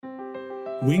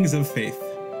Wings of Faith.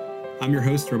 I'm your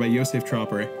host, Rabbi Yosef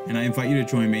Tropper, and I invite you to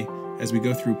join me as we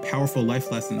go through powerful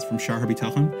life lessons from Shar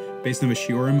HaBitachon based on the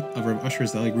shiurim of Rav Asher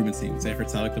Zelig Rubenstein, Zecher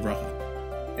Tzadik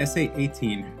Livracha. Essay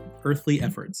 18, Earthly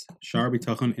Efforts, Shar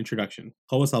HaBitachon Introduction,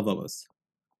 Chovos Halevavos.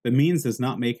 The means does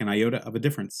not make an iota of a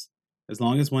difference. As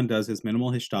long as one does his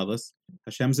minimal hishtadlus,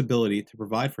 Hashem's ability to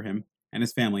provide for him and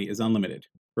his family is unlimited.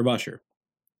 Rav Asher.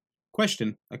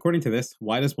 Question: according to this,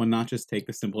 why does one not just take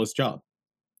the simplest job?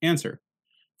 Answer: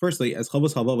 firstly, as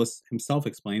Chovos Halevavos himself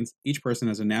explains, each person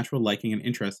has a natural liking and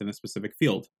interest in a specific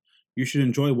field. You should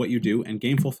enjoy what you do and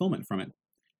gain fulfillment from it.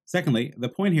 Secondly, the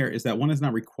point here is that one is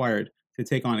not required to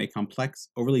take on a complex,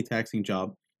 overly taxing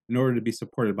job in order to be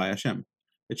supported by Hashem.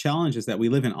 The challenge is that we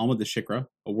live in Alma de Shikra,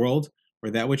 a world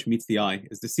where that which meets the eye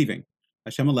is deceiving.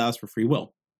 Hashem allows for free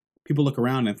will. People look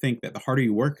around and think that the harder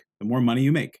you work, the more money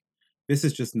you make. This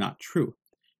is just not true.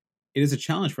 It is a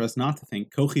challenge for us not to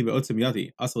think, Kochi ve'otzim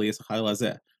yadi, asali yisachayil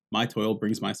hazeh, my toil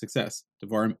brings my success,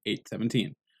 Devarim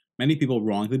 8:17. Many people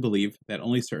wrongly believe that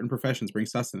only certain professions bring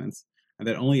sustenance, and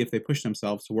that only if they push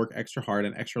themselves to work extra hard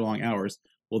and extra long hours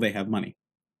will they have money.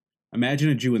 Imagine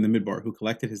a Jew in the Midbar who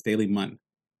collected his daily mun.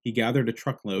 He gathered a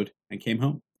truckload and came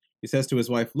home. He says to his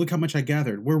wife, "Look how much I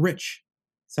gathered, we're rich."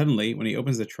 Suddenly, when he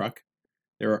opens the truck,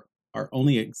 there are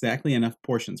only exactly enough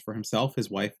portions for himself, his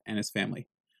wife, and his family.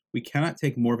 We cannot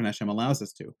take more than Hashem allows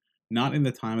us to, not in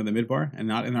the time of the Midbar and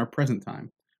not in our present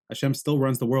time. Hashem still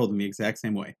runs the world in the exact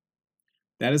same way.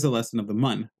 That is a lesson of the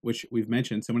mun, which we've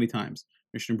mentioned so many times.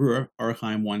 Mishnah Berurah, Orach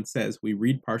Chaim 1 says, we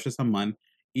read Parshas HaMun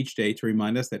each day to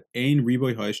remind us that Ein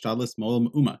riboy ha'ishtadlus mo'el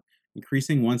me'uma,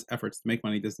 increasing one's efforts to make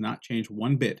money does not change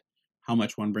one bit how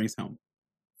much one brings home.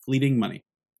 Fleeting money.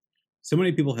 So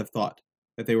many people have thought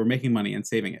that they were making money and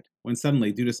saving it, when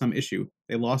suddenly, due to some issue,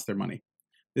 they lost their money.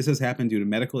 This has happened due to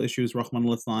medical issues, Rahman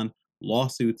al-Islan,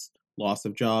 lawsuits, loss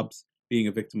of jobs, being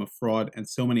a victim of fraud, and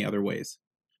so many other ways.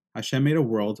 Hashem made a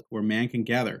world where man can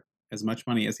gather as much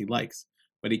money as he likes,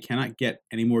 but he cannot get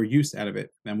any more use out of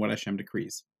it than what Hashem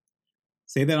decrees.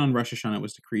 Say that on Rosh Hashanah it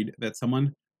was decreed that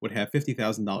someone would have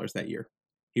 $50,000 that year.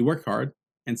 He worked hard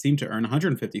and seemed to earn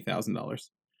 $150,000.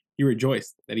 He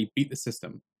rejoiced that he beat the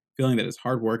system, feeling that his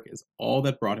hard work is all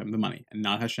that brought him the money, and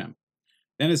not Hashem.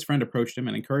 Then his friend approached him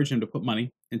and encouraged him to put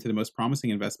money into the most promising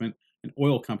investment, an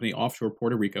oil company offshore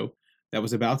Puerto Rico, that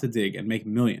was about to dig and make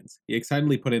millions. He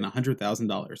excitedly put in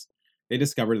 $100,000. They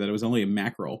discovered that it was only a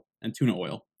mackerel and tuna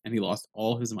oil, and he lost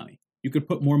all his money. You could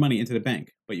put more money into the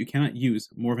bank, but you cannot use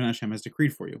more than Hashem has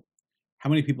decreed for you. How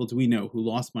many people do we know who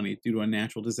lost money due to a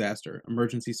natural disaster,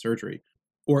 emergency surgery,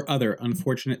 or other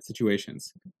unfortunate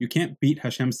situations? You can't beat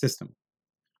Hashem's system.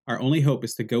 Our only hope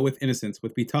is to go with innocence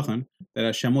with bitachon that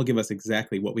Hashem will give us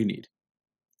exactly what we need.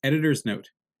 Editor's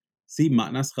note. See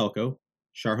Matnas Chelko,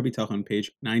 Shar HaBitachon, page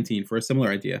 19, for a similar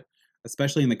idea,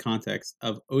 especially in the context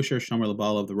of Osher Shomer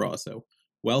Labal of the Ra'aso,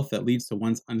 wealth that leads to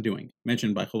one's undoing,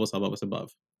 mentioned by Chovos Halevavos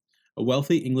above. A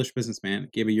wealthy English businessman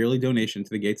gave a yearly donation to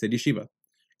the Gateshead Yeshiva.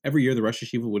 Every year the Rosh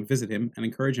Yeshiva would visit him and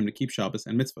encourage him to keep Shabbos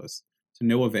and mitzvos, to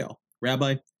no avail.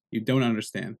 Rabbi, you don't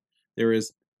understand. There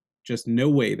is just no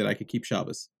way that I could keep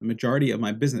Shabbos. The majority of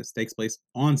my business takes place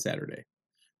on Saturday.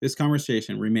 This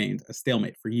conversation remained a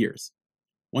stalemate for years.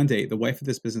 One day, the wife of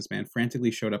this businessman frantically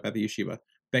showed up at the yeshiva,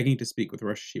 begging to speak with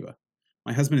Rosh Yeshiva.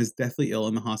 My husband is deathly ill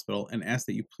in the hospital and asked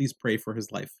that you please pray for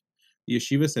his life. The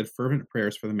yeshiva said fervent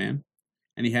prayers for the man,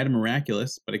 and he had a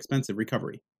miraculous but expensive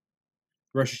recovery.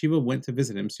 The Rosh Yeshiva went to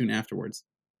visit him soon afterwards,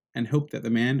 and hoped that the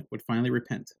man would finally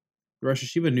repent. The Rosh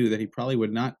Yeshiva knew that he probably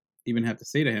would not even have to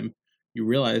say to him, you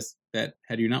realize that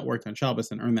had you not worked on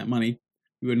Shabbos and earned that money,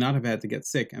 you would not have had to get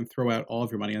sick and throw out all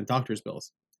of your money on doctor's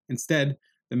bills. Instead,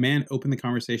 the man opened the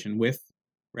conversation with,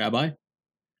 Rabbi,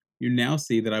 you now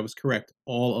see that I was correct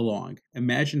all along.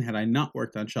 Imagine had I not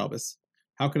worked on Shabbos.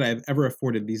 How could I have ever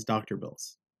afforded these doctor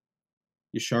bills?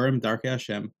 Yesharim Darkei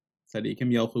Hashem,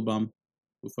 Tzadikim Yelchu Bam,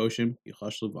 Ufoshim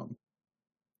Yichashlu Bam.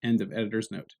 End of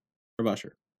editor's note. Rav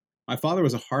Asher. My father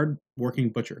was a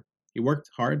hard-working butcher. He worked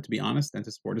hard to be honest and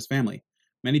to support his family.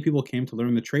 Many people came to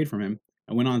learn the trade from him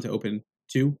and went on to open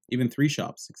 2, even 3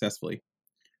 shops successfully.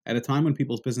 At a time when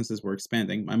people's businesses were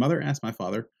expanding, my mother asked my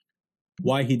father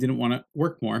why he didn't want to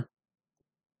work more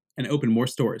and open more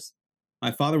stores.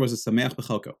 My father was a sameach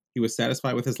b'chelko. He was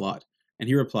satisfied with his lot, and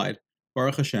he replied,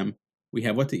 Baruch Hashem, we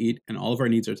have what to eat, and all of our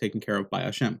needs are taken care of by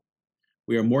Hashem.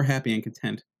 We are more happy and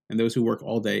content than those who work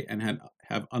all day and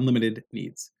have unlimited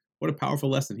needs. What a powerful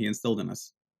lesson he instilled in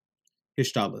us.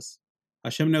 Hishtadlus.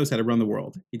 Hashem knows how to run the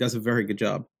world. He does a very good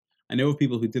job. I know of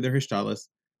people who did their hishtadlus,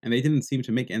 and they didn't seem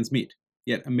to make ends meet.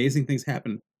 Yet amazing things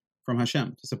happened from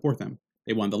Hashem to support them.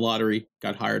 They won the lottery,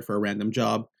 got hired for a random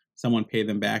job, someone paid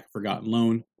them back a forgotten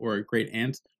loan, or a great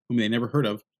aunt whom they never heard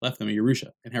of, left them a Yerusha,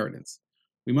 inheritance.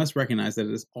 We must recognize that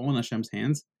it is all in Hashem's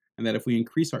hands, and that if we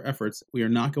increase our efforts, we are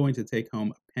not going to take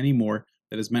home a penny more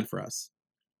that is meant for us.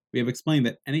 We have explained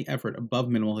that any effort above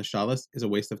minimal hishtadlus is a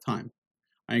waste of time.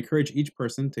 I encourage each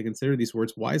person to consider these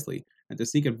words wisely and to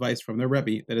seek advice from their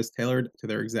Rebbe that is tailored to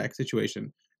their exact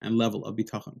situation and level of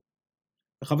bitachon.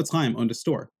 The Chafetz Chaim owned a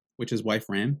store, which his wife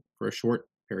ran for a short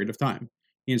period of time.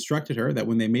 He instructed her that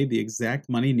when they made the exact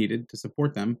money needed to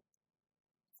support them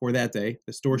for that day,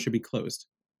 the store should be closed.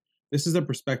 This is a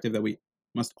perspective that we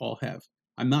must all have.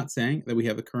 I'm not saying that we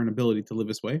have the current ability to live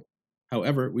this way.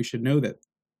 However, we should know that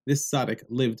this tzaddik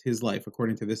lived his life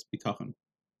according to this bitachon.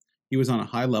 He was on a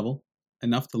high level,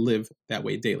 enough to live that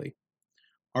way daily.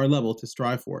 Our level to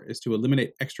strive for is to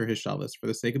eliminate extra hishtadlus for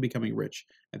the sake of becoming rich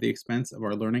at the expense of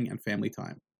our learning and family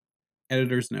time.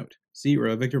 Editor's note: see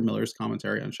Rav Victor Miller's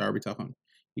commentary on Sha'ar Bitachon.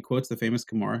 He quotes the famous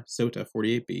Gemara, Sota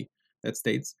 48b, that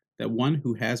states that one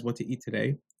who has what to eat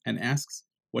today and asks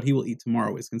what he will eat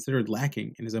tomorrow is considered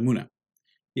lacking in his emunah.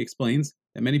 He explains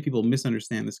that many people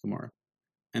misunderstand this Gemara,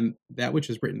 and that which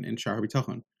is written in Sha'ar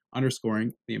Bitachon,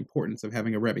 underscoring the importance of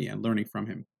having a Rebbe and learning from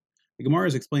him. The Gemara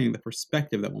is explaining the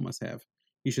perspective that one must have.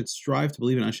 He should strive to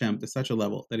believe in Hashem to such a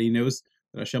level that he knows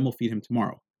that Hashem will feed him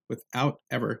tomorrow, without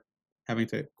ever having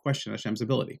to question Hashem's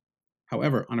ability.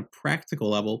 However, on a practical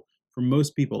level, for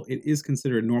most people, it is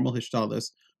considered normal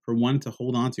hishtadlus for one to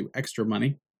hold on to extra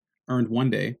money earned one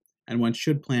day, and one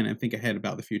should plan and think ahead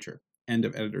about the future. End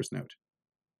of editor's note.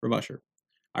 Rav Usher: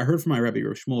 I heard from my Rebbe,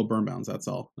 Rav Shmuel Birnbaum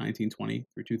Zatzal, 1920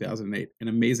 through 2008, an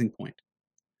amazing point.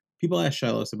 People ask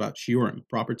shilos about shiurim,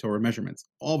 proper Torah measurements,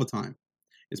 all the time.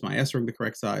 Is my esrog the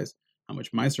correct size? How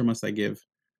much meiser must I give?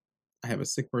 I have a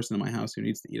sick person in my house who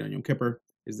needs to eat on Yom Kippur.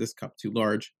 Is this cup too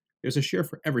large? There's a shiur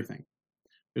for everything.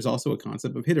 There's also a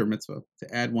concept of hider mitzvah,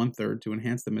 to add 1/3 to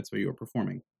enhance the mitzvah you are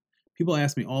performing. People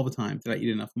ask me all the time, did I eat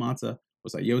enough matzah?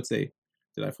 Was I yotze?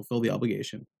 Did I fulfill the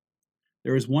obligation?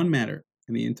 There is one matter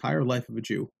in the entire life of a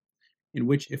Jew in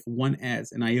which if one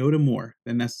adds an iota more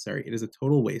than necessary, it is a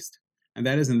total waste, and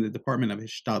that is in the department of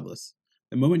hishtadlus.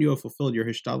 The moment you have fulfilled your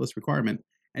hishtadlus requirement,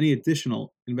 any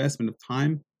additional investment of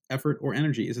time, effort, or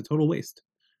energy is a total waste.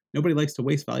 Nobody likes to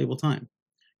waste valuable time.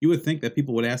 You would think that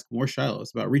people would ask more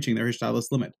shilos about reaching their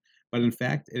hishtadlus limit, but in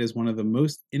fact, it is one of the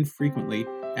most infrequently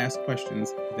asked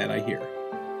questions that I hear.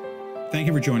 Thank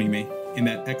you for joining me in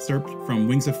that excerpt from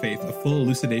Wings of Faith, a full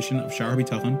elucidation of Sha'ar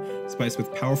Bitachon, spiced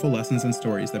with powerful lessons and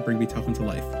stories that bring Bitachon to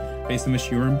life, based on the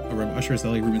shiurim of Rav Usher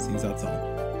Zelig Rubenstein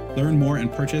Zatzal. Learn more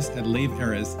and purchase at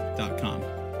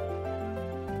leiverez.com.